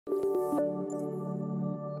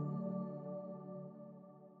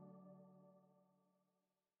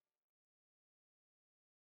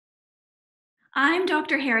I'm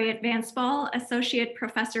Dr. Harriette Van Spall, Associate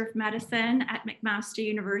Professor of Medicine at McMaster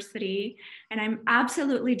University, and I'm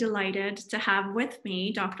absolutely delighted to have with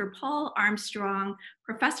me Dr. Paul Armstrong,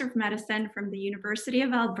 Professor of Medicine from the University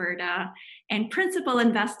of Alberta and Principal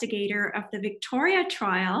Investigator of the Victoria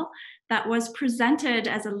trial that was presented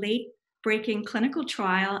as a late-breaking clinical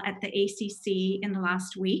trial at the ACC in the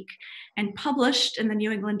last week and published in the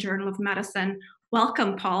New England Journal of Medicine.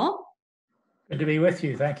 Welcome, Paul. Good to be with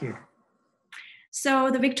you. Thank you.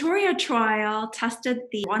 So the Victoria trial tested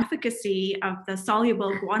the efficacy of the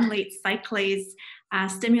soluble guanylate cyclase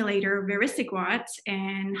stimulator Vericiguat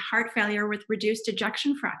in heart failure with reduced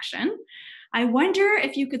ejection fraction. I wonder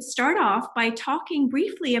if you could start off by talking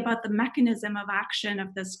briefly about the mechanism of action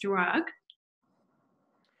of this drug.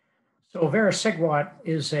 So Vericiguat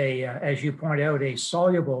is as you point out, a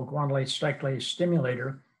soluble guanylate cyclase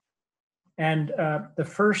stimulator, and the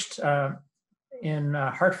first in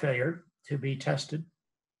heart failure to be tested.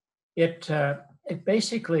 It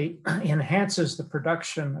basically enhances the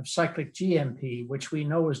production of cyclic GMP, which we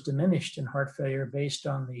know is diminished in heart failure based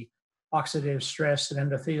on the oxidative stress and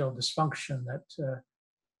endothelial dysfunction that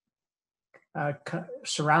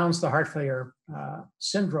surrounds the heart failure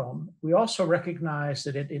syndrome. We also recognize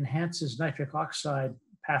that it enhances nitric oxide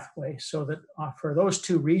pathway, so that for those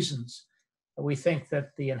two reasons, we think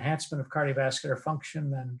that the enhancement of cardiovascular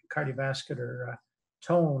function and cardiovascular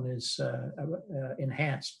tone is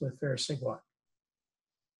enhanced with Vericiguat.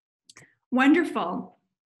 Wonderful.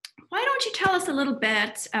 Why don't you tell us a little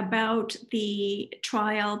bit about the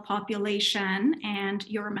trial population and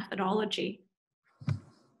your methodology?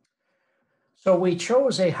 So we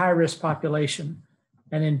chose a high-risk population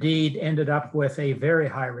and indeed ended up with a very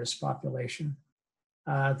high-risk population.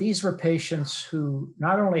 These were patients who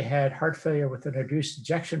not only had heart failure with an reduced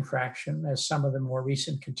ejection fraction, as some of the more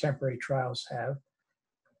recent contemporary trials have,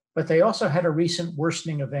 but they also had a recent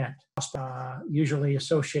worsening event, usually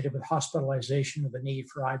associated with hospitalization of the need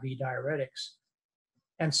for IV diuretics.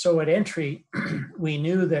 And so at entry, we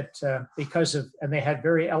knew that and they had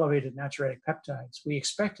very elevated natriuretic peptides, we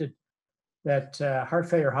expected that heart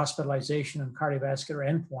failure hospitalization and cardiovascular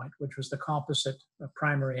endpoint, which was the composite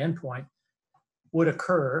primary endpoint, would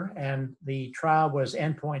occur. And the trial was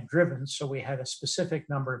endpoint driven, so we had a specific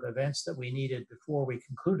number of events that we needed before we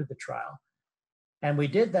concluded the trial. And we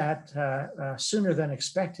did that sooner than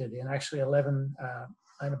expected in actually in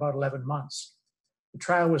about 11 months. The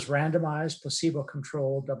trial was randomized,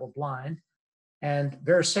 placebo-controlled, double-blind, and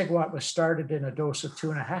Vericiguat was started in a dose of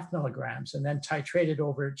 2.5 milligrams and then titrated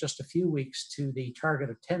over just a few weeks to the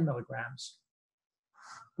target of 10 milligrams.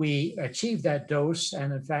 We achieved that dose,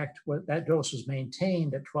 and in fact, that dose was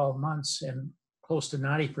maintained at 12 months in close to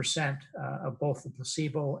 90% of both the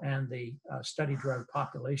placebo and the study drug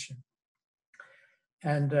population.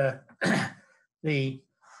 And the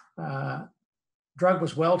drug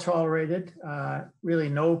was well tolerated, really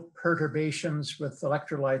no perturbations with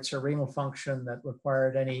electrolytes or renal function that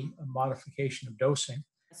required any modification of dosing.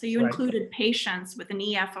 So you included patients with an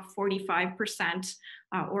EF of 45%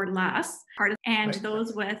 or less, and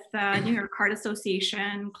those with New York Heart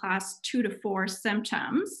Association class 2 to 4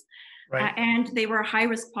 symptoms. And they were a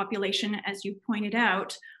high-risk population, as you pointed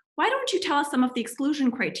out. Why don't you tell us some of the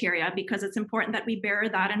exclusion criteria? Because it's important that we bear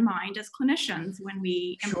that in mind as clinicians when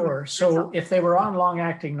we Sure. So if they were on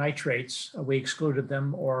long-acting nitrates, we excluded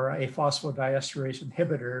them, or a phosphodiesterase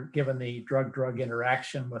inhibitor, given the drug-drug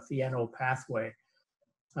interaction with the NO pathway.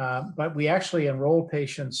 But we actually enrolled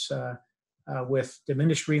patients with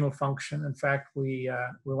diminished renal function. In fact, we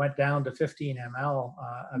went down to 15 ml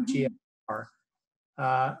of GFR.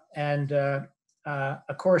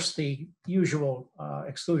 Of course, the usual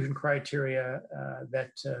exclusion criteria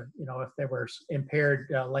that, if there were impaired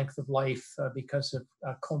length of life because of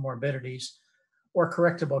comorbidities or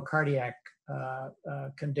correctable cardiac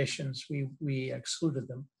conditions, we excluded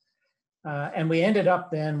them. And we ended up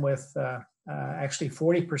then with actually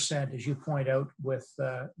 40%, as you point out, with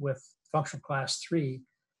functional class 3.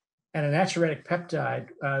 And a natriuretic peptide,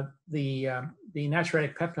 the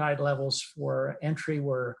natriuretic peptide levels for entry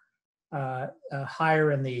were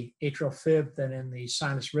higher in the atrial fib than in the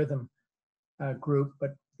sinus rhythm group,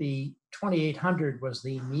 but the 2800 was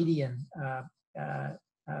the median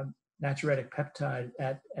natriuretic peptide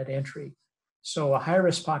at entry. So a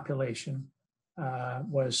high-risk population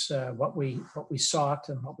was what we sought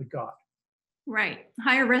and what we got. Right,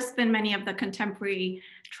 higher risk than many of the contemporary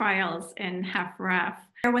trials in HFrEF.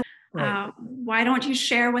 Why don't you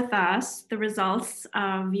share with us the results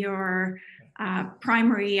of your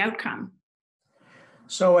primary outcome?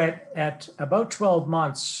 So at about 12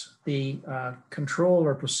 months, the control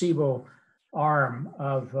or placebo arm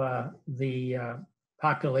of the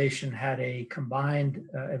population had a combined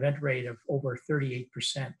event rate of over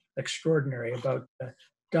 38%, extraordinary, about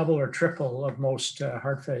double or triple of most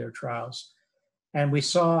heart failure trials. And we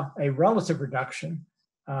saw a relative reduction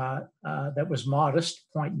that was modest.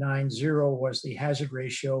 0.90 was the hazard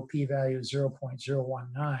ratio, p-value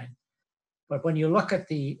 0.019. But when you look at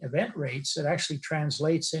the event rates, it actually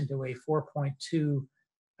translates into a 4.2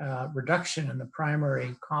 reduction in the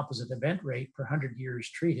primary composite event rate per 100 years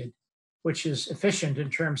treated, which is efficient in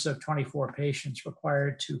terms of 24 patients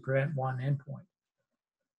required to prevent one endpoint.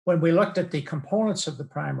 When we looked at the components of the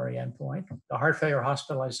primary endpoint, the heart failure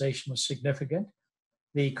hospitalization was significant.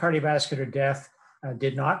 The cardiovascular death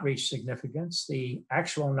did not reach significance. The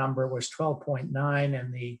actual number was 12.9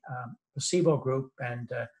 in the placebo group and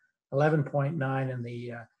 11.9 in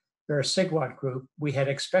the Vericiguat group. We had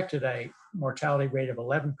expected a mortality rate of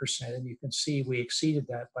 11%, and you can see we exceeded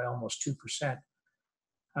that by almost 2%.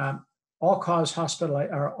 All heart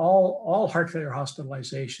failure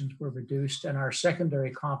hospitalizations were reduced, and our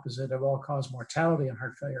secondary composite of all-cause mortality and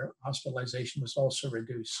heart failure hospitalization was also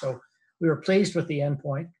reduced. So we were pleased with the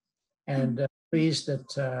endpoint, and pleased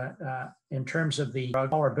that in terms of the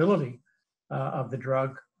tolerability of the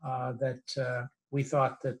drug, that we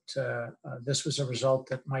thought that this was a result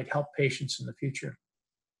that might help patients in the future.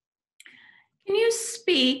 Can you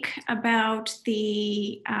speak about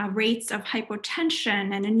the rates of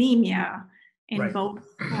hypotension and anemia in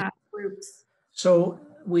both groups? So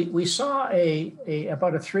we saw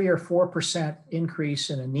about a 3 or 4%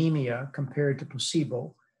 increase in anemia compared to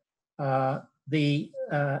placebo. The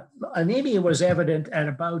anemia was evident at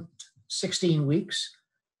about 16 weeks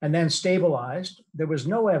and then stabilized. There was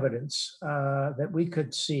no evidence that we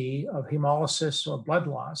could see of hemolysis or blood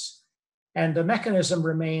loss. And the mechanism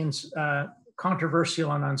remains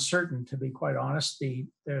controversial and uncertain, to be quite honest.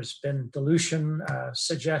 There's been dilution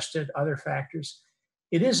suggested, other factors.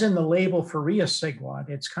 It is in the label for Vericiguat,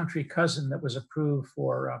 its country cousin that was approved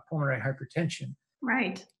for pulmonary hypertension.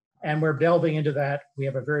 Right. And we're delving into that. We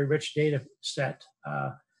have a very rich data set,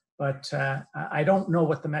 but I don't know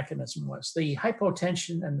what the mechanism was. The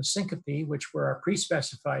hypotension and the syncope, which were our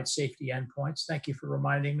pre-specified safety endpoints, thank you for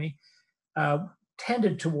reminding me,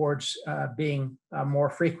 tended towards being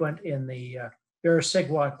more frequent in the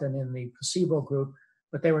Vericiguat than in the placebo group,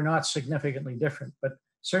 but they were not significantly different. But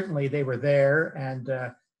certainly they were there and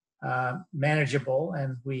manageable,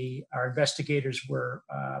 and our investigators were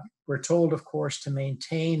told, of course, to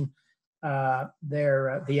maintain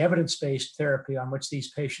the evidence-based therapy on which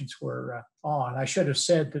these patients were on. I should have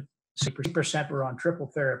said that 60% were on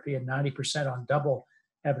triple therapy and 90% on double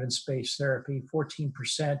evidence-based therapy,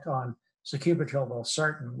 14% on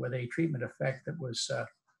sacubitril/valsartan with a treatment effect that was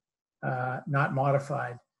not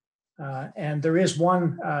modified. And there is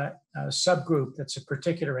one subgroup that's of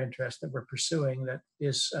particular interest that we're pursuing, that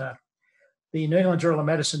is the New England Journal of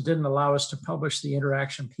Medicine didn't allow us to publish the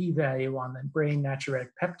interaction p-value on the brain natriuretic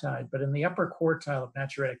peptide, but in the upper quartile of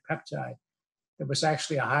natriuretic peptide, there was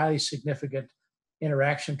actually a highly significant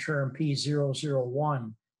interaction term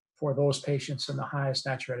p001 for those patients in the highest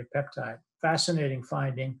natriuretic peptide. Fascinating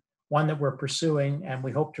finding, one that we're pursuing, and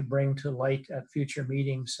we hope to bring to light at future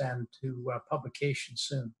meetings and to publication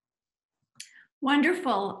soon.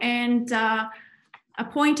 Wonderful. And a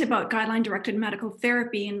point about guideline-directed medical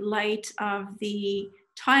therapy in light of the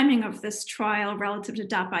timing of this trial relative to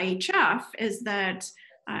DAPA-HF is that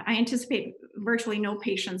I anticipate virtually no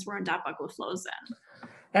patients were on dapagliflozin.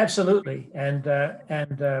 Absolutely. And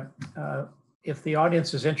if the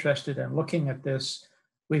audience is interested in looking at this,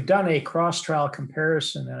 we've done a cross-trial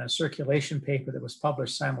comparison in a circulation paper that was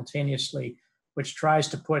published simultaneously, which tries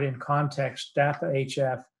to put in context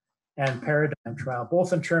DAPA-HF and paradigm trial,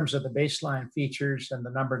 both in terms of the baseline features and the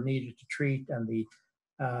number needed to treat and the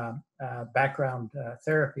background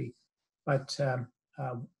therapy. But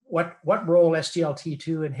what role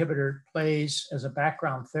SGLT2 inhibitor plays as a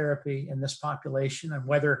background therapy in this population, and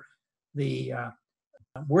whether the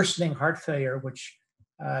worsening heart failure, which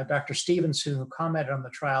Dr. Stevenson, who commented on the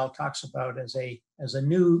trial, talks about as a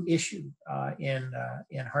new issue in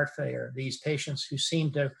heart failure. These patients who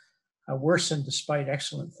seem to worsen despite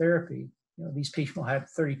excellent therapy. You know, these people had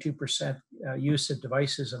 32% use of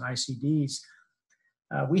devices and ICDs.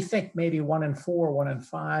 We think maybe 1 in 4, 1 in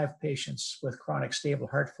 5 patients with chronic stable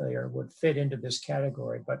heart failure would fit into this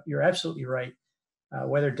category. But you're absolutely right.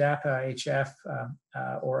 Whether DAPA-HF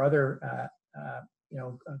or other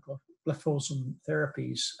gliflozin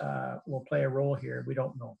therapies will play a role here, we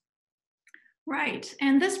don't know. Right.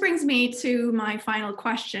 And this brings me to my final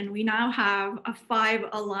question. We now have a 5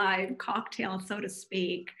 alive cocktail, so to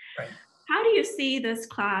speak. Right. How do you see this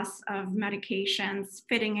class of medications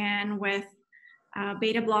fitting in with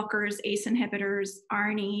beta blockers, ACE inhibitors,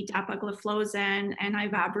 ARNI, dapagliflozin, and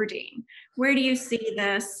ivabradine? Where do you see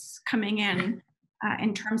this coming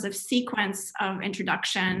in terms of sequence of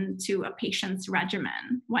introduction to a patient's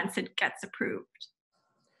regimen once it gets approved?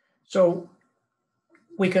 So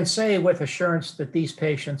we can say with assurance that these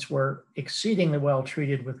patients were exceedingly well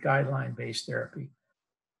treated with guideline-based therapy.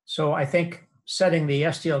 So I think, setting the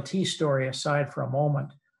SDLT story aside for a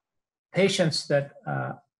moment, patients that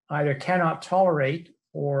either cannot tolerate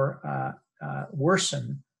or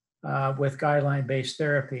worsen with guideline-based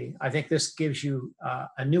therapy, I think this gives you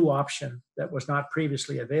a new option that was not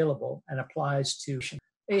previously available and applies to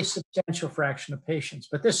a substantial fraction of patients.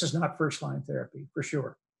 But this is not first-line therapy for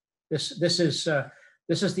sure. This is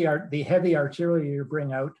the heavy artillery you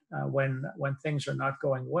bring out when things are not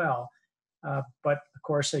going well. But of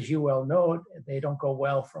course, as you well know, they don't go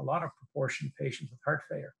well for a lot of proportion of patients with heart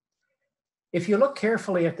failure. If you look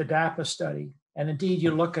carefully at the DAPA study, and indeed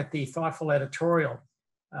you look at the thoughtful editorial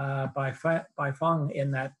by Fung in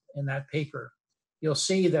that paper, you'll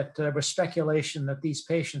see that there was speculation that these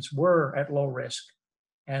patients were at low risk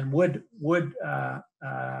and would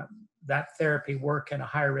that therapy work in a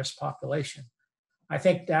high-risk population. I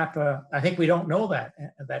think we don't know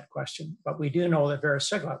that question, but we do know that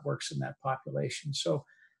Vericiguat works in that population. So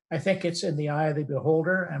I think it's in the eye of the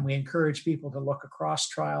beholder, and we encourage people to look across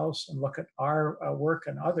trials and look at our work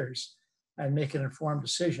and others and make an informed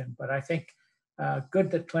decision. But I think good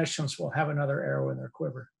that clinicians will have another arrow in their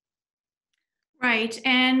quiver. Right,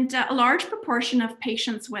 and a large proportion of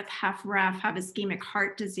patients with HFrEF have ischemic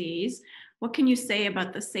heart disease. What can you say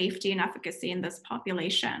about the safety and efficacy in this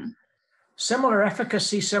population? Similar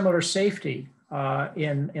efficacy, similar safety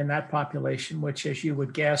in that population, which, as you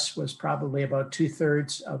would guess, was probably about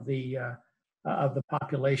 2/3 of the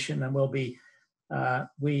population, and will be.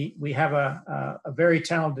 We have a very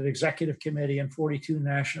talented executive committee and 42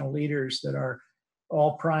 national leaders that are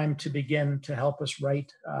all primed to begin to help us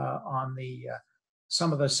write on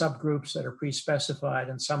some of the subgroups that are pre-specified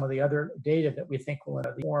and some of the other data that we think will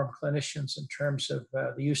inform clinicians in terms of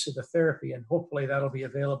the use of the therapy, and hopefully that'll be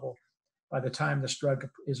available by the time this drug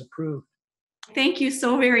is approved. Thank you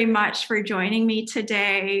so very much for joining me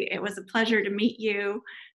today. It was a pleasure to meet you,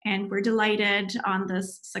 and we're delighted on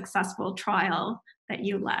this successful trial that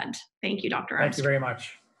you led. Thank you, Dr. Armstrong. Thank you very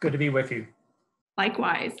much. Good to be with you.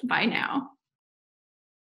 Likewise. Bye now.